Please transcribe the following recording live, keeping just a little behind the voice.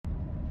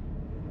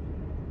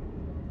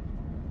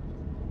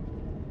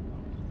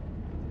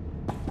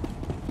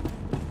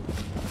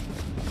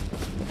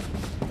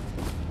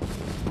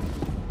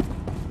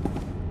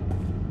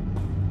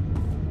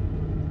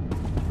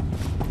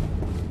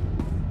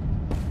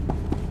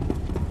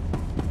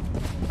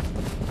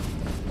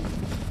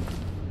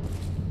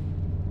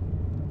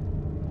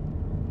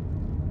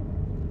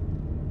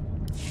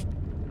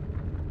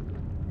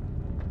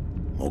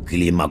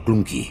Kili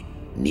maklunki,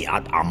 ni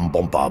at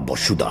ambompa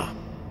boshuda.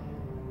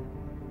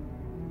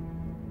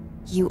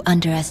 You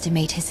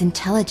underestimate his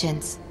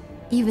intelligence.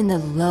 Even the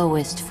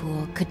lowest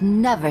fool could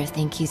never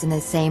think he's in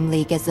the same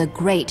league as the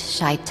great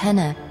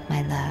Shaitena,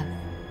 my love.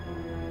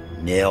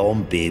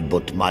 Neompe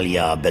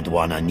botmalia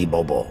bedwana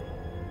nibobo.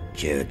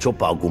 Che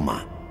chopa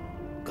guma.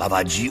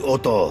 Kavaji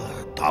oto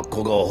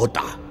takogo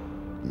hota.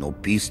 No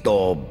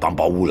pisto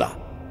bampaula.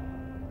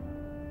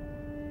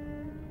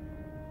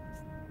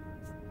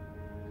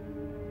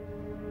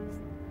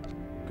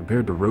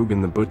 Compared to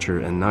Rogan the Butcher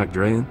and Knock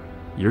Drayan,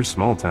 you're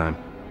small time.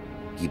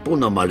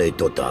 Kipuna male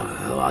tota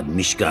ad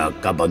mishka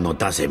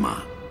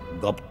kabanotasema.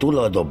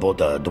 Gaptula do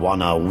bota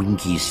dwana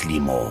winki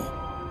slimo.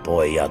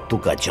 Poya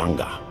tuka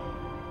changa.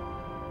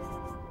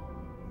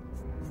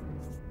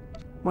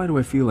 Why do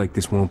I feel like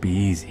this won't be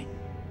easy?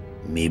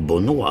 Mi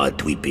bonua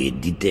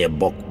twipe dite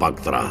bok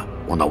baktra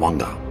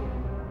onawanga.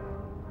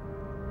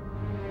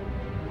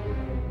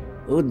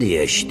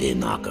 Udieshte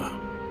naka.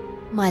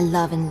 My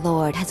love and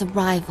lord has a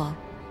rival,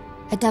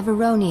 a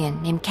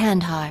Deveronian named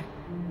Kandhar.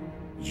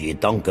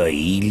 Jitanka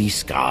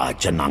iliska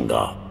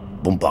chananga.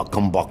 Bumpa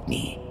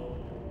kambokni.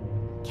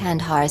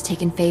 Kandhar has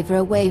taken favor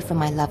away from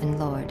my love and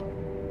lord.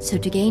 So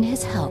to gain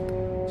his help,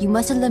 you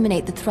must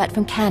eliminate the threat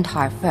from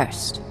Kandhar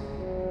first.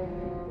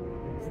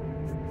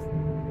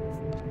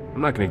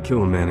 I'm not gonna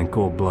kill a man in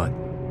cold blood.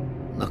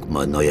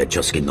 Nakma noya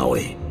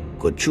chaskinoe.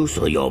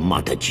 Kochuso yo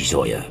mata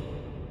chisoya.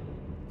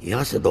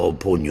 Yasado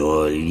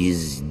ponyo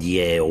liz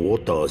die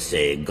oto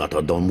se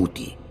gata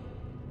domuti.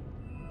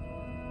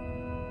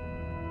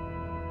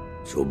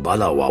 So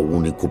bala wa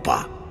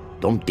unikupa.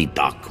 Tomti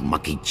tak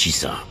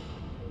makichisa.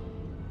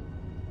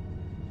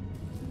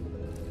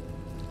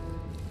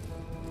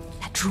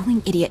 That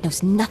drooling idiot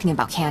knows nothing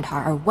about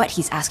Kandhar or what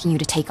he's asking you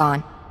to take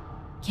on.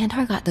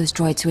 Kandhar got those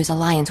droids through his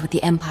alliance with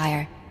the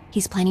Empire.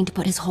 He's planning to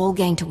put his whole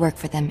gang to work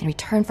for them in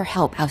return for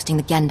help ousting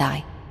the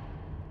Gendai.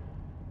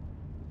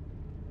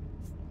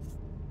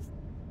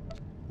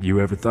 You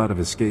ever thought of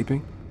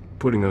escaping?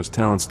 Putting those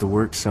talents to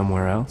work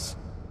somewhere else?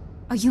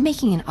 Are you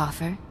making an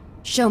offer?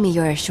 Show me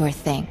you're a sure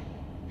thing,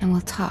 and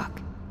we'll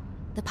talk.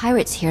 The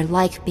pirates here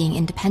like being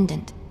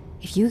independent.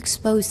 If you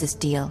expose this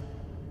deal,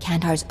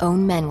 Kandhar's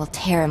own men will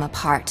tear him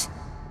apart.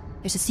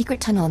 There's a secret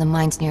tunnel in the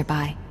mines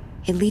nearby.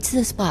 It leads to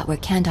the spot where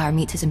Kandhar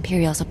meets his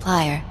Imperial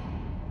supplier.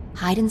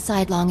 Hide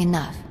inside long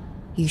enough,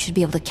 you should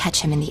be able to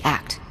catch him in the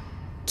act.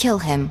 Kill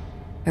him,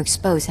 or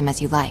expose him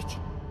as you like.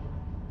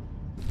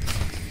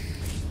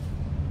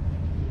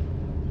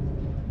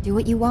 Do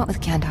what you want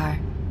with Kandhar.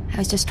 I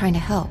was just trying to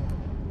help.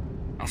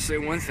 I'll say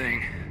one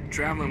thing.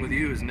 Traveling with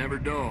you is never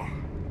dull.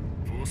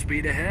 Full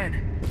speed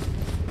ahead.